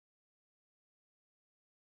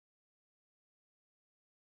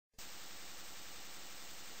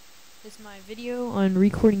This is my video on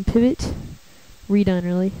recording Pivot. Redone,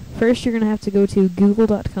 really. First, you're going to have to go to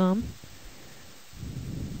google.com.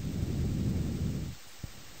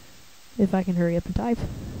 If I can hurry up and type.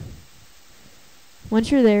 Once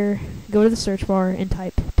you're there, go to the search bar and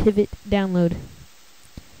type Pivot Download.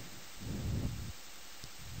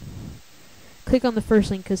 Click on the first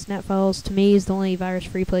link because SnapFiles, to me, is the only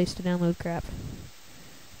virus-free place to download crap.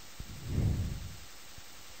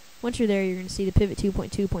 Once you're there, you're going to see the Pivot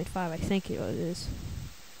 2.2.5, I think it is.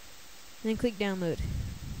 And then click Download.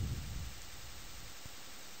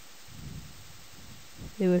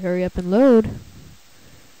 It would hurry up and load.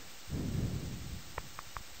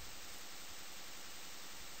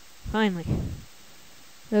 Finally.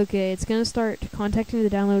 Okay, it's going to start contacting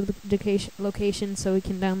the download location so we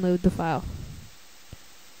can download the file.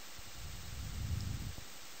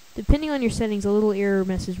 Depending on your settings, a little error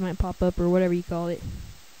message might pop up or whatever you call it.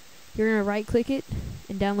 You're going to right-click it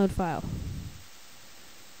and download file.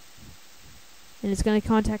 And it's going to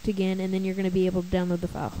contact again, and then you're going to be able to download the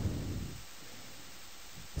file.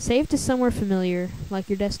 Save to somewhere familiar, like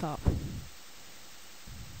your desktop.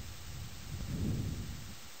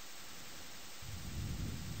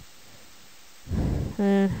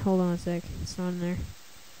 Hold on a sec. It's not in there.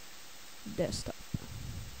 Desktop.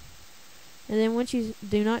 And then once you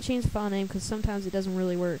do not change the file name, because sometimes it doesn't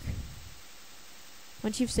really work.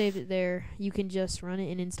 Once you've saved it there, you can just run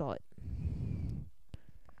it and install it.